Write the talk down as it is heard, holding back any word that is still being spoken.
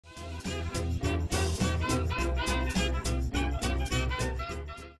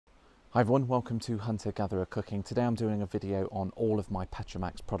Hi everyone, welcome to Hunter Gatherer Cooking. Today I'm doing a video on all of my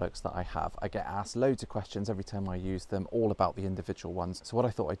Petromax products that I have. I get asked loads of questions every time I use them, all about the individual ones. So what I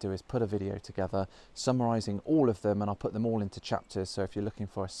thought I'd do is put a video together summarising all of them, and I'll put them all into chapters, so if you're looking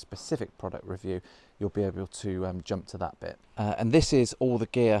for a specific product review, you'll be able to jump to that bit. And this is all the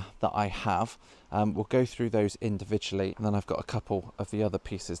gear that I have. We'll go through those individually, and then I've got a couple of the other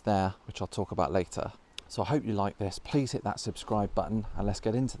pieces there, which I'll talk about later. So I hope you like this. Please hit that subscribe button and let's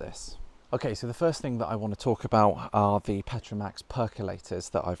get into this. Okay, so the first thing that I want to talk about are the Petromax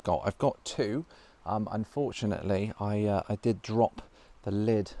percolators that I've got. I've got two. Unfortunately, I did drop the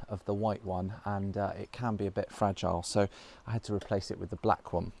lid of the white one, and it can be a bit fragile, so I had to replace it with the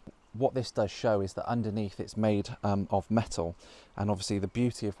black one. What this does show is that underneath it's made of metal, and obviously the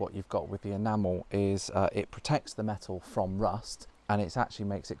beauty of what you've got with the enamel is it protects the metal from rust, and it actually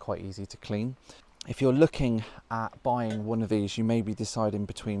makes it quite easy to clean. If you're looking at buying one of these, you may be deciding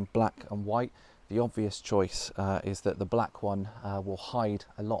between black and white. The obvious choice is that the black one will hide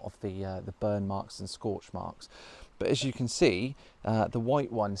a lot of the burn marks and scorch marks. But as you can see, the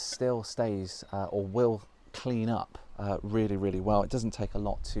white one still stays or will clean up really, really well. It doesn't take a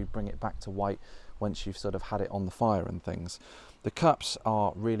lot to bring it back to white once you've sort of had it on the fire and things. The cups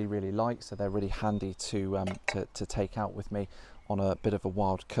are really, really light, so they're really handy to take out with me on a bit of a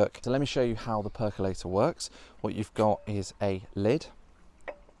wild cook. So let me show you how the percolator works. What you've got is a lid,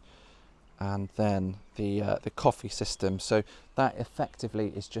 and then the coffee system. So that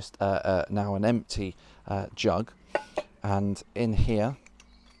effectively is just now an empty jug, and in here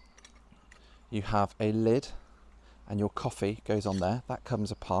you have a lid, and your coffee goes on there. That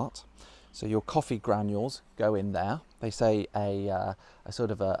comes apart. So your coffee granules go in there. They say a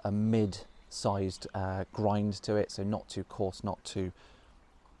sort of a mid-sized grind to it, so not too coarse, not too,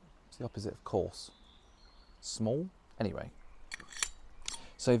 what's the opposite of coarse? Small? Anyway.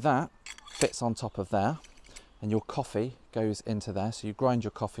 So that fits on top of there, and your coffee goes into there. So you grind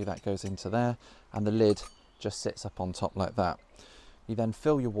your coffee, that goes into there, and the lid just sits up on top like that. You then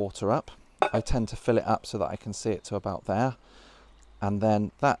fill your water up. I tend to fill it up so that I can see it to about there, and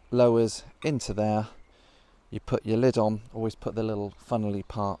then that lowers into there. You put your lid on, always put the little funnely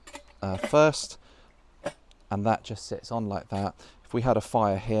part first, and that just sits on like that. If we had a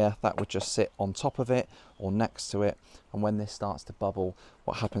fire here, that would just sit on top of it or next to it, and when this starts to bubble,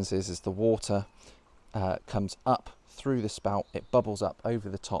 what happens is the water comes up through the spout, it bubbles up over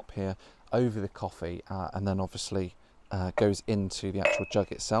the top here, over the coffee, and then obviously goes into the actual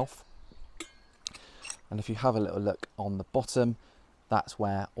jug itself. And if you have a little look on the bottom, that's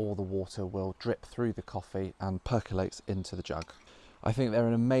where all the water will drip through the coffee and percolates into the jug. I think they're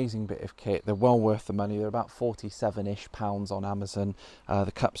an amazing bit of kit. They're well worth the money. They're about 47-ish pounds on Amazon.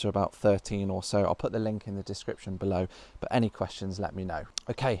 The cups are about 13 or so. I'll put the link in the description below, but any questions, let me know.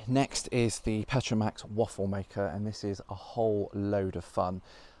 Okay, next is the Petromax waffle maker, and this is a whole load of fun.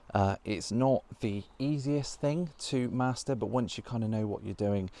 It's not the easiest thing to master, but once you kind of know what you're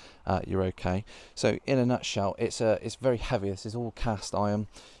doing, you're okay. So in a nutshell, it's very heavy. This is all cast iron.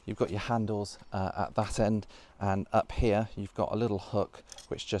 You've got your handles at that end, and up here you've got a little hook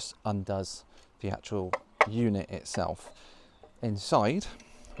which just undoes the actual unit itself. Inside,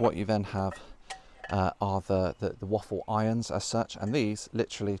 what you then have are the waffle irons as such, and these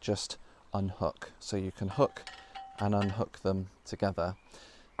literally just unhook. So you can hook and unhook them together.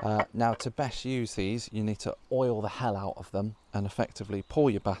 Now, to best use these, you need to oil the hell out of them and effectively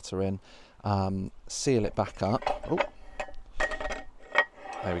pour your batter in, seal it back up. Oh,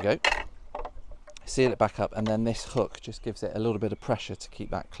 there we go. Seal it back up, and then this hook just gives it a little bit of pressure to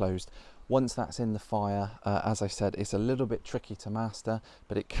keep that closed. Once that's in the fire, as I said, it's a little bit tricky to master,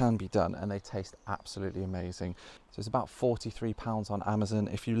 but it can be done, and they taste absolutely amazing. So it's about £43 on Amazon.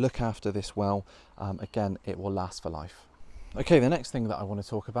 If you look after this well, again, it will last for life. Okay, the next thing that I want to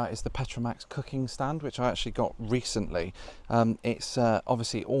talk about is the Petromax cooking stand, which I actually got recently. It's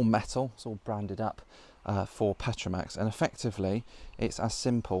obviously all metal, it's all branded up for Petromax, and effectively it's as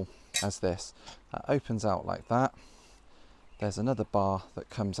simple as this. That opens out like that. There's another bar that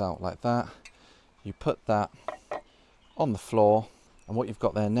comes out like that. You put that on the floor, and what you've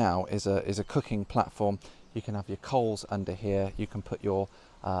got there now is a cooking platform. You can have your coals under here, you can put your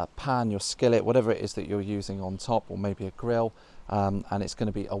pan, your skillet, whatever it is that you're using on top, or maybe a grill, and it's going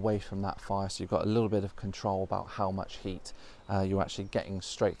to be away from that fire, so you've got a little bit of control about how much heat you're actually getting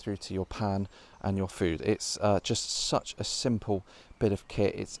straight through to your pan and your food. It's just such a simple bit of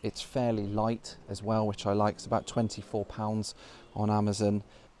kit. It's fairly light as well, which I like. It's about £24 on Amazon.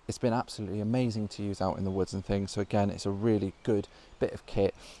 It's been absolutely amazing to use out in the woods and things, so again, it's a really good bit of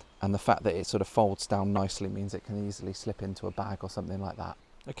kit, and the fact that it sort of folds down nicely means it can easily slip into a bag or something like that.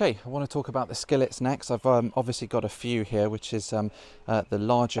 Okay, I want to talk about the skillets next. I've obviously got a few here, which is the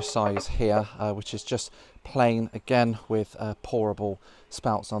larger size here, which is just plain, again, with pourable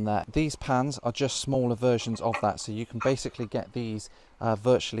spouts on there. These pans are just smaller versions of that, so you can basically get these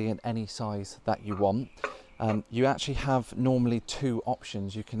virtually in any size that you want. You actually have normally two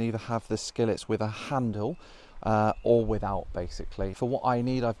options. You can either have the skillets with a handle or without, basically. For what I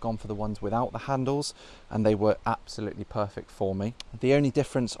need, I've gone for the ones without the handles, and they were absolutely perfect for me. The only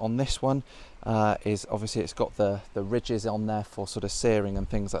difference on this one is obviously it's got the ridges on there for sort of searing and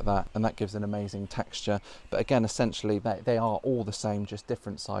things like that, and that gives an amazing texture. But again, essentially they are all the same, just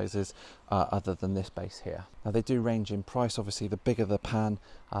different sizes other than this base here. Now they do range in price. Obviously the bigger the pan,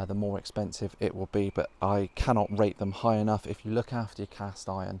 the more expensive it will be, but I cannot rate them high enough. If you look after your cast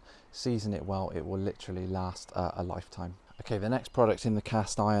iron, season it well, it will literally last a lifetime. Okay, the next product in the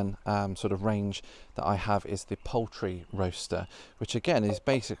cast iron sort of range that I have is the Poultry Roaster, which again is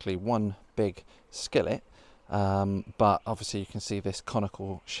basically one big skillet, but obviously you can see this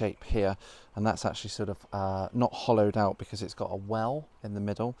conical shape here, and that's actually sort of not hollowed out because it's got a well in the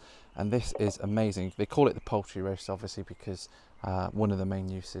middle, and this is amazing. They call it the Poultry Roaster obviously because one of the main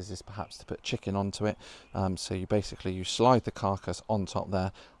uses is perhaps to put chicken onto it. So you slide the carcass on top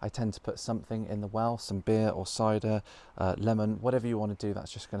there. I tend to put something in the well, some beer or cider, lemon, whatever you want to do.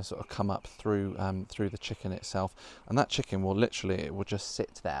 That's just going to sort of come up through the chicken itself, and that chicken will just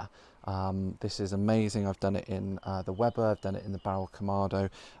sit there. This is amazing. I've done it in the Weber, I've done it in the Barrel Kamado.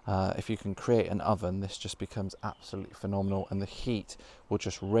 If you can create an oven, this just becomes absolutely phenomenal, and the heat will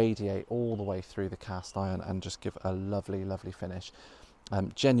just radiate all the way through the cast iron and just give a lovely, lovely finish.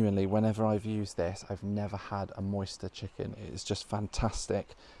 Genuinely, whenever I've used this, I've never had a moister chicken. It's just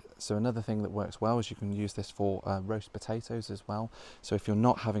fantastic. So another thing that works well is you can use this for roast potatoes as well. So if you're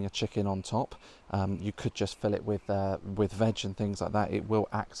not having a chicken on top, you could just fill it with veg and things like that. It will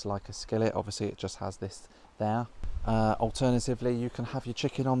act like a skillet. Obviously it just has this there. Alternatively, you can have your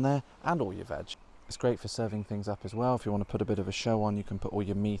chicken on there and all your veg. It's great for serving things up as well. If you want to put a bit of a show on, you can put all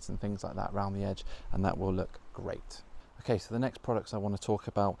your meat and things like that around the edge, and that will look great. Okay, so the next products I want to talk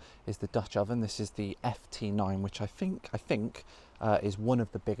about is the Dutch oven. This is the FT9, which I think is one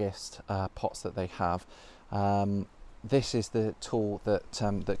of the biggest pots that they have. This is the tool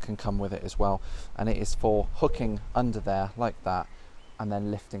that can come with it as well, and it is for hooking under there like that and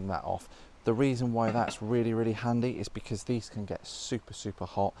then lifting that off. The reason why that's really, really handy is because these can get super, super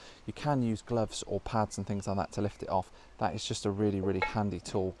hot. You can use gloves or pads and things like that to lift it off. That is just a really, really handy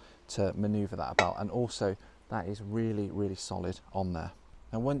tool to maneuver that about, and also that is really, really solid on there.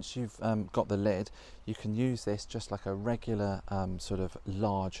 Now once you've got the lid, you can use this just like a regular sort of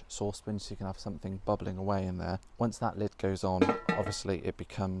large saucepan, so you can have something bubbling away in there. Once that lid goes on, obviously it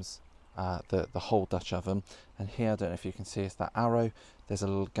becomes the whole Dutch oven. And here, I don't know if you can see, it's that arrow. There's a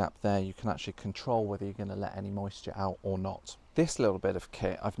little gap there. You can actually control whether you're going to let any moisture out or not. This little bit of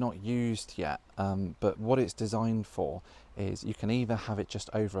kit I've not used yet, but what it's designed for is you can either have it just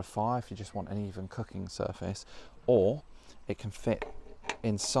over a fire if you just want an even cooking surface, or it can fit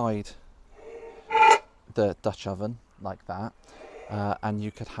inside the Dutch oven like that, and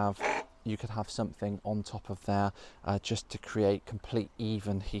you could have something on top of there just to create complete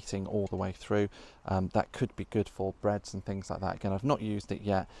even heating all the way through. That could be good for breads and things like that. Again, I've not used it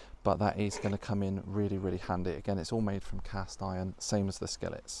yet, but that is going to come in really, really handy. Again, it's all made from cast iron, same as the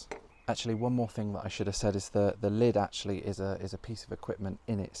skillets. Actually, one more thing that I should have said is the lid actually is a piece of equipment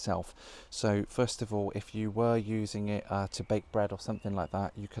in itself. So first of all, if you were using it to bake bread or something like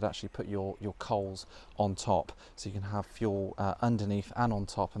that, you could actually put your coals on top, so you can have fuel underneath and on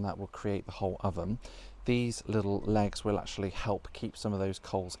top, and that will create the whole oven. These little legs will actually help keep some of those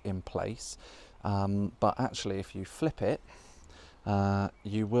coals in place, but actually if you flip it,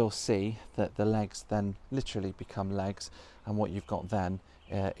 you will see that the legs then literally become legs, and what you've got then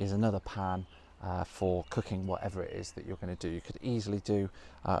is another pan for cooking whatever it is that you're going to do. You could easily do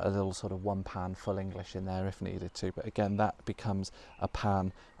a little sort of one pan full English in there if needed to, but again that becomes a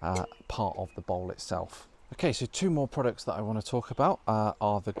pan part of the bowl itself. Okay, so two more products that I want to talk about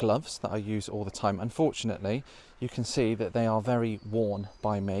are the gloves that I use all the time. Unfortunately, you can see that they are very worn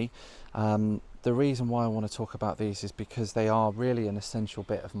by me. The reason why I want to talk about these is because they are really an essential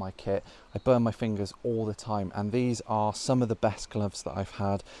bit of my kit. I burn my fingers all the time, and these are some of the best gloves that I've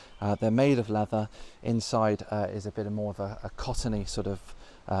had. They're made of leather. Inside is a bit more of a cottony sort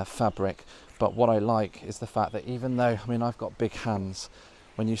of fabric, but what I like is the fact that even though, I mean, I've got big hands,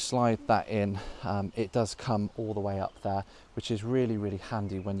 when you slide that in, it does come all the way up there, which is really, really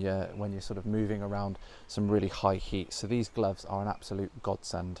handy when you're sort of moving around some really high heat. So these gloves are an absolute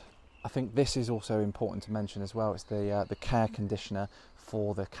godsend. I think this is also important to mention as well. It's the care conditioner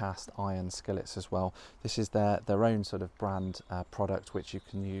for the cast iron skillets as well. This is their own sort of brand product which you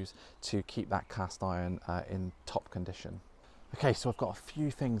can use to keep that cast iron in top condition. Okay, so I've got a few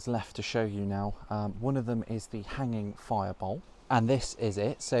things left to show you now. One of them is the hanging fire bowl, and this is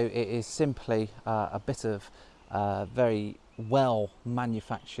it. So it is simply a bit of very well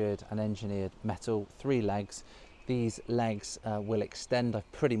manufactured and engineered metal, 3 legs. These legs will extend.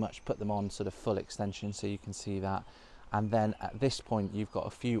 I've pretty much put them on sort of full extension so you can see that. And then at this point you've got a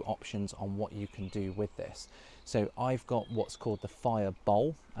few options on what you can do with this. So I've got what's called the fire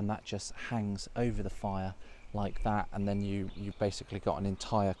bowl, and that just hangs over the fire like that, and then you've basically got an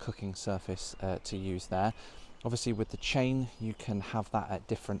entire cooking surface to use there. Obviously with the chain you can have that at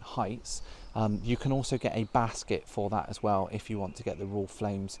different heights. You can also get a basket for that as well if you want to get the raw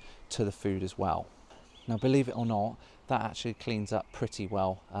flames to the food as well. Now believe it or not, that actually cleans up pretty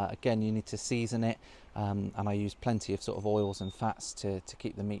well. Again, you need to season it, and I use plenty of sort of oils and fats to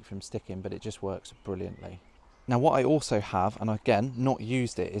keep the meat from sticking, but it just works brilliantly. Now what I also have, and again not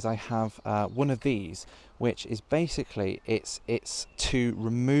used it, is I have one of these, which is basically it's to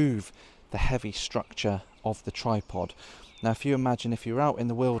remove the heavy structure of the tripod. Now if you imagine if you're out in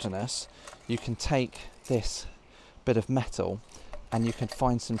the wilderness, you can take this bit of metal and you can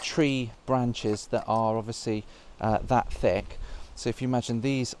find some tree branches that are obviously that thick. So if you imagine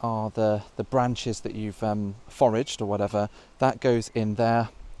these are the branches that you've foraged or whatever, that goes in there,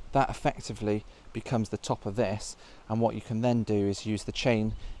 that effectively becomes the top of this, and what you can then do is use the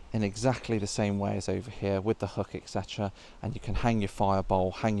chain in exactly the same way as over here with the hook, etc., and you can hang your fire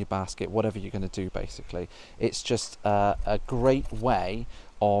bowl, hang your basket, whatever you're going to do basically. It's just a great way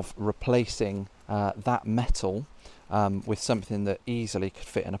of replacing that metal with something that easily could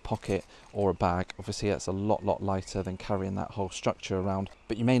fit in a pocket or a bag. Obviously that's a lot lighter than carrying that whole structure around,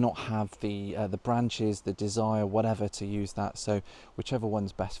 but you may not have the branches, the desire, whatever, to use that, so whichever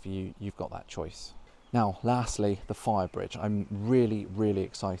one's best for you, you've got that choice. Now lastly, the fire bridge. I'm really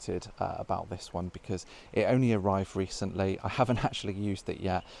excited about this one because it only arrived recently. I haven't actually used it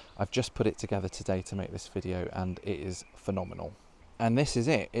yet. I've just put it together today to make this video, and it is phenomenal. And this is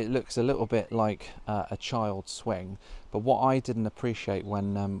it. It looks a little bit like a child's swing, but what I didn't appreciate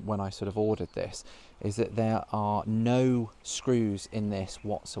when I sort of ordered this is that there are no screws in this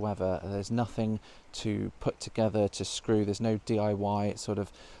whatsoever. There's nothing to put together to screw. There's no DIY. It's sort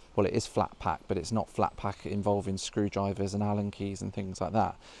of, well, it is flat pack, but it's not flat pack involving screwdrivers and Allen keys and things like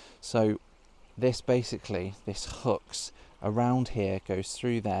that. So this basically, this hooks around here, goes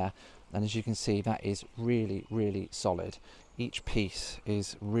through there, and as you can see, that is really solid. Each piece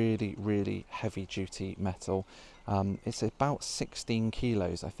is really heavy duty metal. It's about 16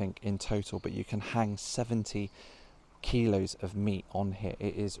 kilos I think in total, but you can hang 70 kilos of meat on here.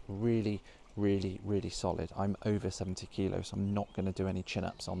 It is really solid. I'm over 70 kilos, so I'm not going to do any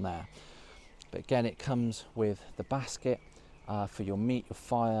chin-ups on there. But again, it comes with the basket for your meat. Your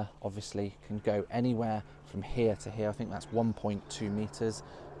fire obviously can go anywhere from here to here. I think that's 1.2 meters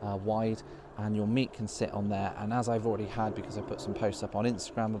wide, and your meat can sit on there. And as I've already had, because I put some posts up on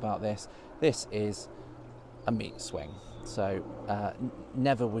Instagram about this, this is a meat swing. So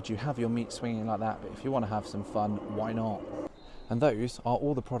never would you have your meat swinging like that, but if you want to have some fun, why not? And those are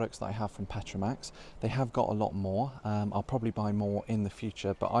all the products that I have from Petromax. They have got a lot more. I'll probably buy more in the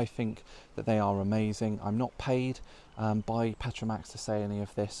future, but I think that they are amazing. I'm not paid by Petromax to say any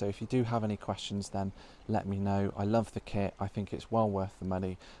of this, so if you do have any questions, then let me know. I love the kit. I think it's well worth the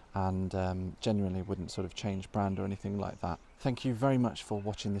money, and genuinely wouldn't sort of change brand or anything like that. Thank you very much for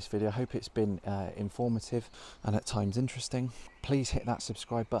watching this video. I hope it's been informative and at times interesting. Please hit that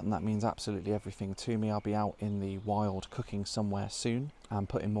subscribe button. That means absolutely everything to me. I'll be out in the wild cooking somewhere soon and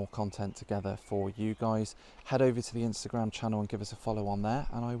putting more content together for you guys. Head over to the Instagram channel and give us a follow on there,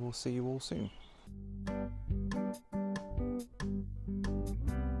 and I will see you all soon.